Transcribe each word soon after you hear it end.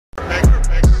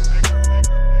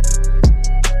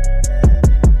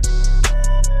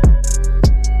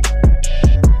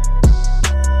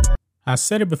I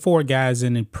said it before, guys,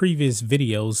 in the previous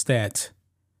videos that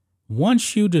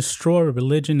once you destroy a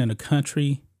religion in a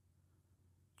country,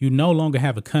 you no longer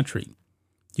have a country.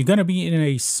 You're going to be in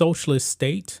a socialist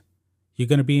state. You're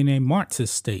going to be in a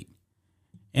Marxist state.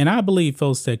 And I believe,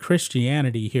 folks, that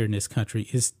Christianity here in this country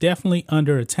is definitely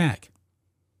under attack.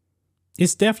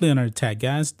 It's definitely under attack,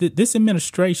 guys. This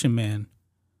administration, man,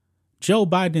 Joe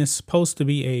Biden is supposed to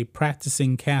be a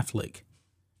practicing Catholic.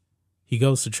 He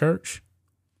goes to church,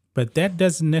 but that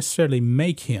doesn't necessarily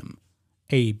make him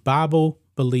a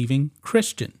Bible-believing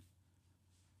Christian.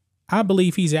 I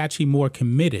believe he's actually more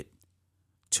committed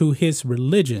to his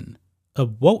religion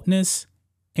of wokeness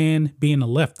and being a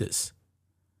leftist.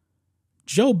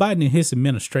 Joe Biden and his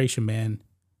administration, man,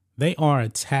 they are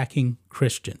attacking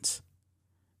Christians.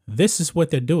 This is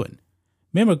what they're doing.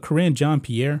 Remember Karine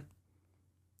Jean-Pierre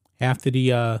after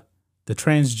the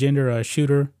transgender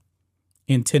shooter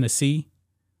in Tennessee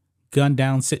gunned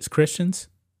down 6 Christians?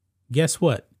 Guess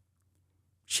what?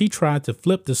 She tried to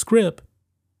flip the script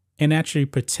and actually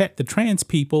protect the trans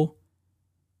people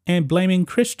and blaming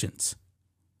Christians.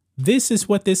 This is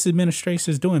what this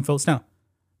administration is doing, folks. Now,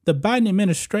 the Biden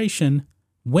administration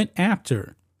went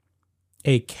after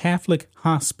a Catholic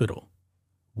hospital.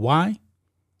 Why?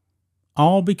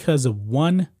 All because of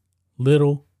one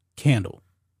little candle.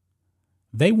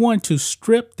 They wanted to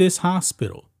strip this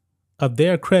hospital of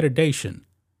their accreditation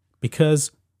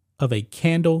because of a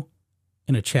candle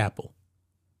in a chapel.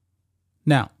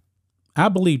 Now, I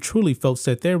believe truly, folks,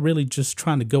 that they're really just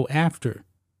trying to go after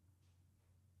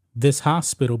this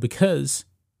hospital because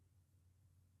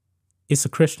it's a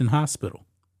Christian hospital.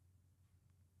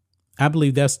 I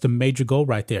believe that's the major goal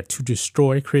right there, to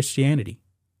destroy Christianity.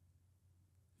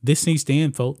 This needs to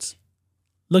end, folks.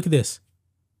 Look at this.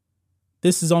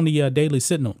 This is on the Daily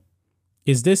Sentinel.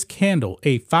 Is this candle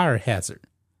a fire hazard?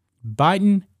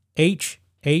 Biden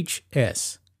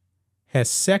HHS has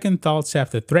second thoughts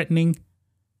after threatening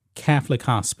Catholic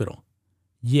hospital.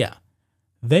 Yeah,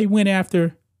 they went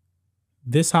after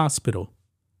this hospital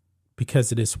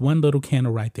because of this one little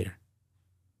candle right there.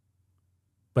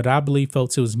 But I believe,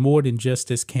 folks, it was more than just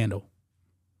this candle.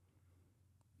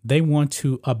 They want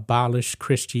to abolish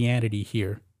Christianity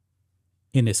here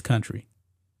in this country.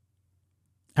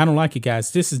 I don't like it,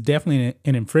 guys. This is definitely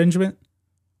an infringement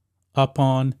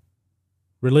upon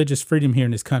religious freedom here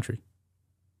in this country.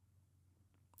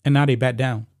 And now they back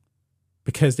down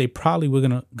because they probably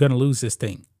were gonna lose this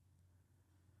thing.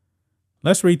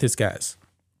 Let's read this, guys.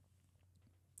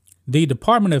 The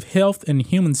Department of Health and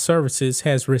Human Services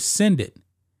has rescinded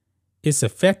its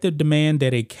effective demand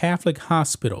that a Catholic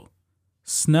hospital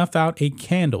snuff out a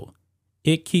candle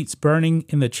it keeps burning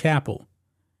in the chapel,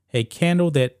 a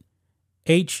candle that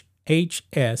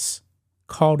HHS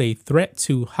called a threat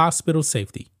to hospital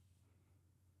safety.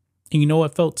 And you know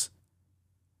what, folks?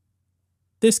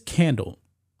 This candle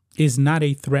is not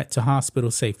a threat to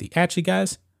hospital safety. Actually,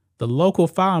 guys, the local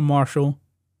fire marshal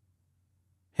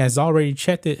has already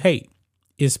checked it. Hey,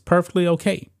 it's perfectly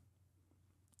okay.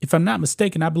 If I'm not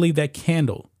mistaken, I believe that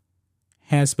candle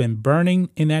has been burning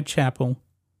in that chapel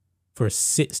for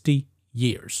 60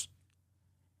 years.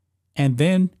 And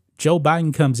then Joe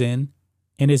Biden comes in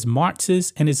and his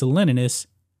Marxists and his Leninists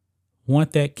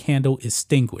want that candle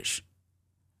extinguished.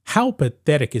 How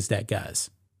pathetic is that, guys?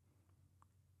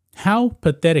 How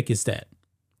pathetic is that?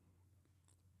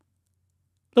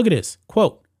 Look at this.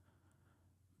 Quote,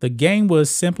 "The game was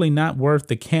simply not worth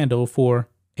the candle for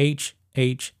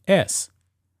HHS.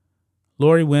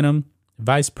 Lori Wenham,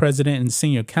 vice president and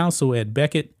senior counsel at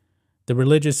Beckett, the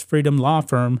religious freedom law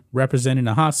firm representing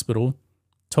the hospital,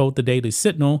 told the Daily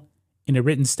Sentinel in a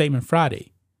written statement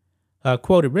Friday.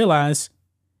 Quote, "It realized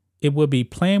it would be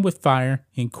playing with fire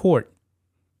in court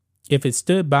if it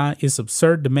stood by its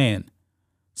absurd demand,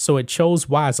 so it chose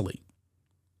wisely.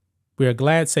 We are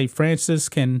glad St. Francis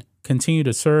can continue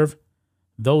to serve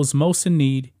those most in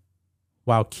need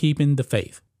while keeping the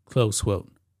faith." Close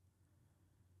quote.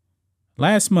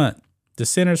 Last month, the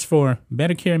Centers for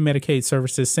Medicare and Medicaid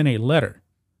Services sent a letter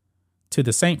to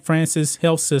the St. Francis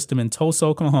Health System in Tulsa,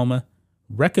 Oklahoma,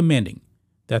 recommending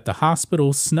that the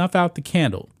hospital snuff out the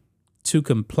candle to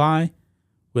comply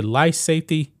with life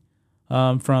safety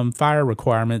from fire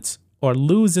requirements or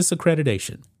lose its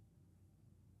accreditation.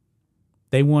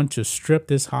 They want to strip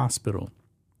this hospital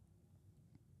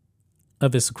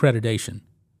of its accreditation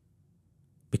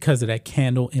because of that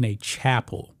candle in a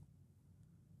chapel.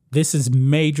 This is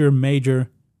major, major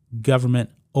government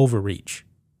overreach.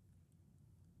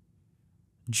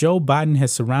 Joe Biden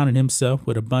has surrounded himself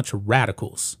with a bunch of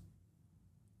radicals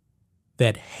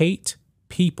that hate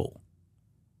people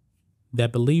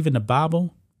that believe in the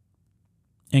Bible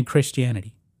and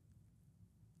Christianity.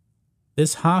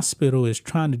 This hospital is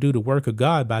trying to do the work of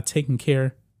God by taking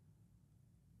care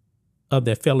of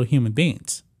their fellow human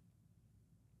beings.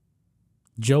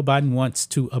 Joe Biden wants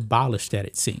to abolish that,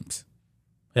 it seems.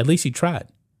 At least he tried.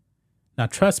 Now,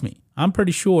 trust me, I'm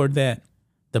pretty sure that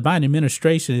the Biden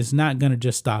administration is not going to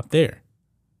just stop there.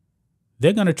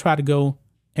 They're going to try to go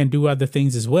and do other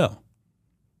things as well.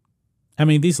 I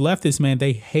mean, these leftists, man,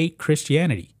 they hate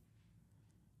Christianity.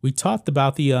 We talked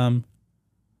about the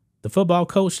football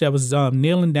coach that was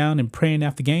kneeling down and praying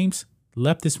after games.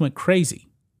 Leftists went crazy.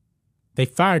 They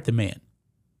fired the man.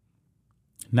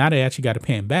 Now they actually got to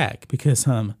pay him back because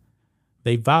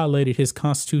they violated his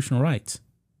constitutional rights.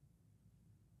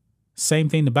 Same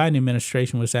thing the Biden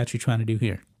administration was actually trying to do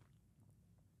here.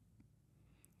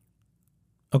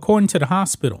 According to the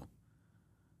hospital,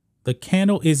 the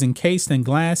candle is encased in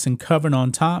glass and covered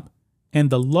on top, and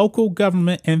the local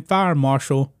government and fire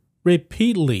marshal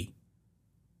repeatedly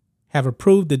have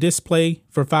approved the display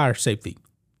for fire safety.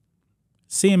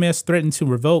 CMS threatened to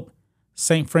revoke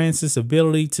St. Francis'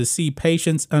 ability to see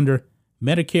patients under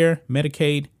Medicare,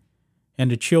 Medicaid,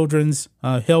 and the Children's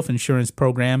Health Insurance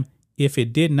Program if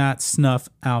it did not snuff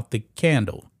out the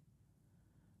candle.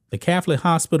 The Catholic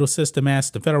hospital system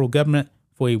asked the federal government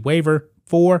for a waiver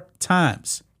 4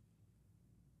 times.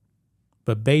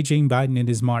 But Beijing, Biden, and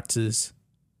his Marxists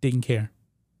didn't care.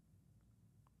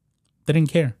 They didn't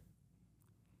care.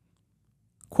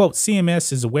 Quote,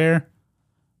 CMS is aware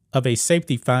of a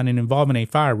safety finding involving a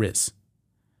fire risk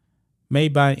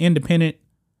made by an independent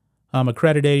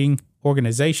accrediting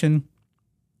organization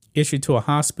issued to a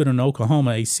hospital in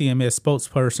Oklahoma, a CMS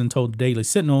spokesperson told the Daily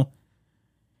Sentinel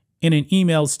in an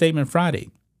emailed statement Friday.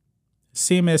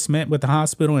 CMS met with the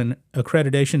hospital and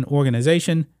accreditation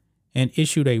organization and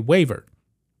issued a waiver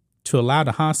to allow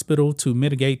the hospital to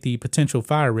mitigate the potential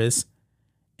fire risk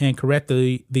and correct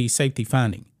the safety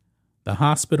finding. The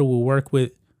hospital will work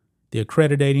with the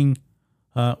accrediting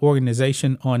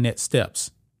organization on next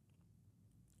steps.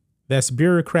 That's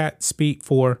bureaucrat speak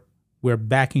for we're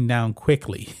backing down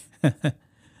quickly.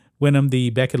 Wyndham, the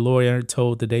Beckett lawyer,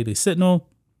 told the Daily Sentinel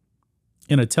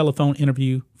in a telephone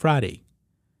interview Friday.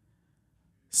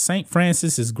 St.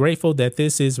 Francis is grateful that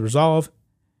this is resolved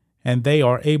and they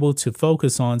are able to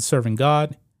focus on serving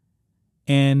God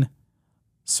and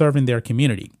serving their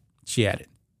community, she added.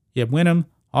 Yet Wyndham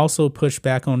also pushed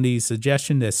back on the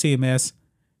suggestion that CMS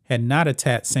had not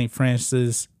attacked St.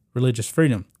 Francis' religious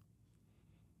freedom.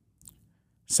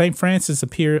 St. Francis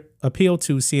appealed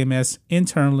to CMS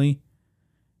internally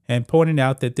and pointed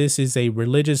out that this is a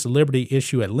religious liberty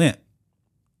issue at Lent,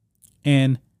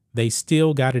 and they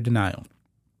still got a denial.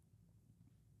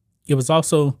 It was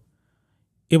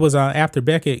after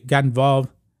Beckett got involved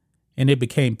and it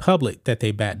became public that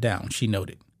they backed down, she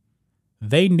noted.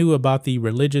 They knew about the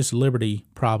religious liberty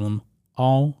problem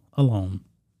all along.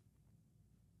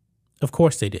 Of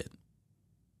course they did.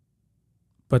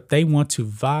 But they want to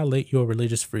violate your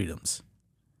religious freedoms.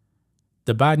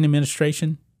 The Biden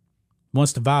administration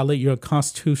wants to violate your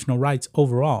constitutional rights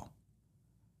overall.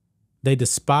 They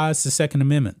despise the Second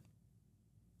Amendment.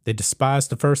 They despise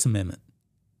the First Amendment.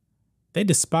 They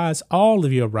despise all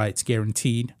of your rights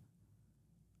guaranteed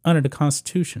under the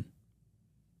Constitution.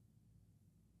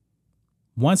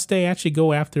 Once they actually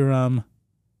go after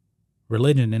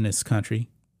religion in this country,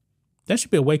 that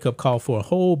should be a wake-up call for a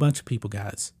whole bunch of people,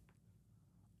 guys.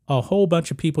 A whole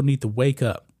bunch of people need to wake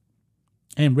up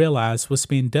and realize what's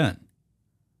being done.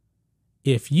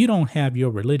 If you don't have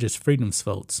your religious freedoms,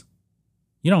 folks,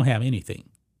 you don't have anything.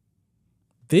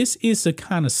 This is the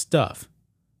kind of stuff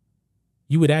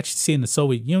you would actually see in the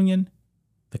Soviet Union,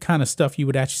 the kind of stuff you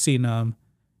would actually see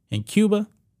in Cuba,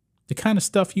 the kind of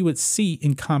stuff you would see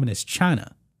in communist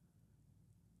China.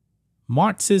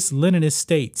 Marxist Leninist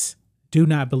states do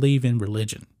not believe in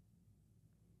religion.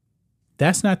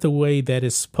 That's not the way that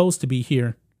it's supposed to be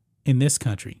here in this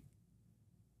country.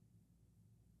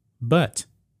 But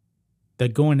they're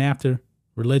going after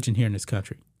religion here in this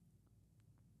country.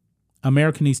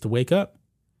 America needs to wake up.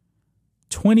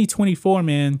 2024,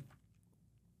 man,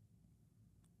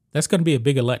 that's going to be a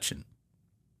big election.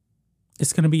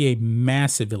 It's going to be a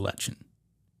massive election.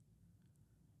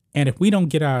 And if we don't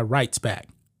get our rights back,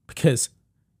 because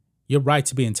your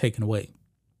rights are being taken away,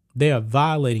 they are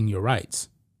violating your rights.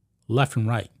 Left and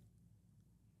right.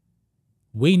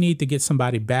 We need to get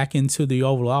somebody back into the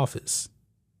Oval Office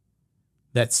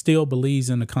that still believes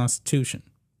in the Constitution,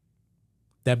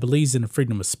 that believes in the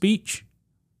freedom of speech,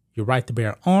 your right to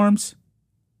bear arms,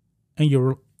 and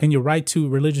your right to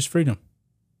religious freedom.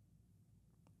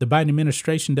 The Biden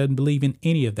administration doesn't believe in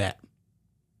any of that.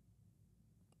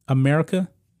 America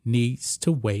needs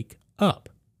to wake up.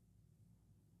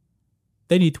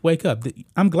 They need to wake up.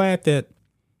 I'm glad that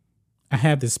I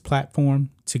have this platform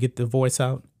to get the voice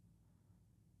out.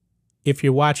 If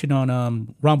you're watching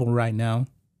on Rumble right now,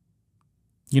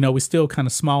 we're still kind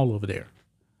of small over there.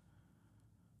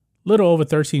 Little over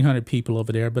 1,300 people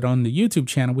over there, but on the YouTube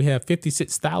channel, we have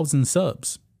 56,000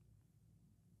 subs.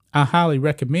 I highly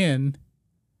recommend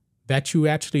that you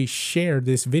actually share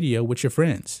this video with your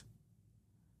friends.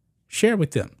 Share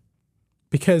with them,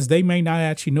 because they may not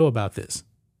actually know about this,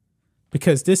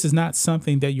 because this is not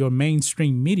something that your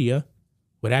mainstream media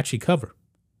would actually cover.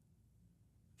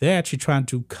 They're actually trying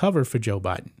to cover for Joe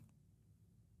Biden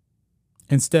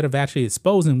instead of actually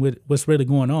exposing what's really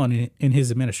going on in his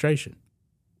administration.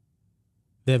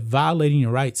 They're violating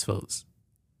your rights, folks.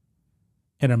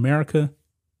 And America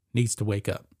needs to wake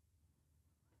up.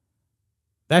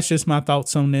 That's just my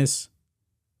thoughts on this.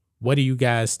 What do you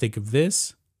guys think of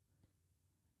this?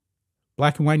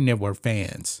 Black and White Network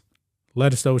fans,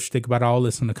 let us know what you think about all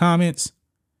this in the comments.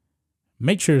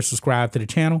 Make sure to subscribe to the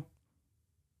channel.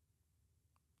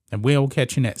 And we'll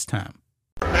catch you next time.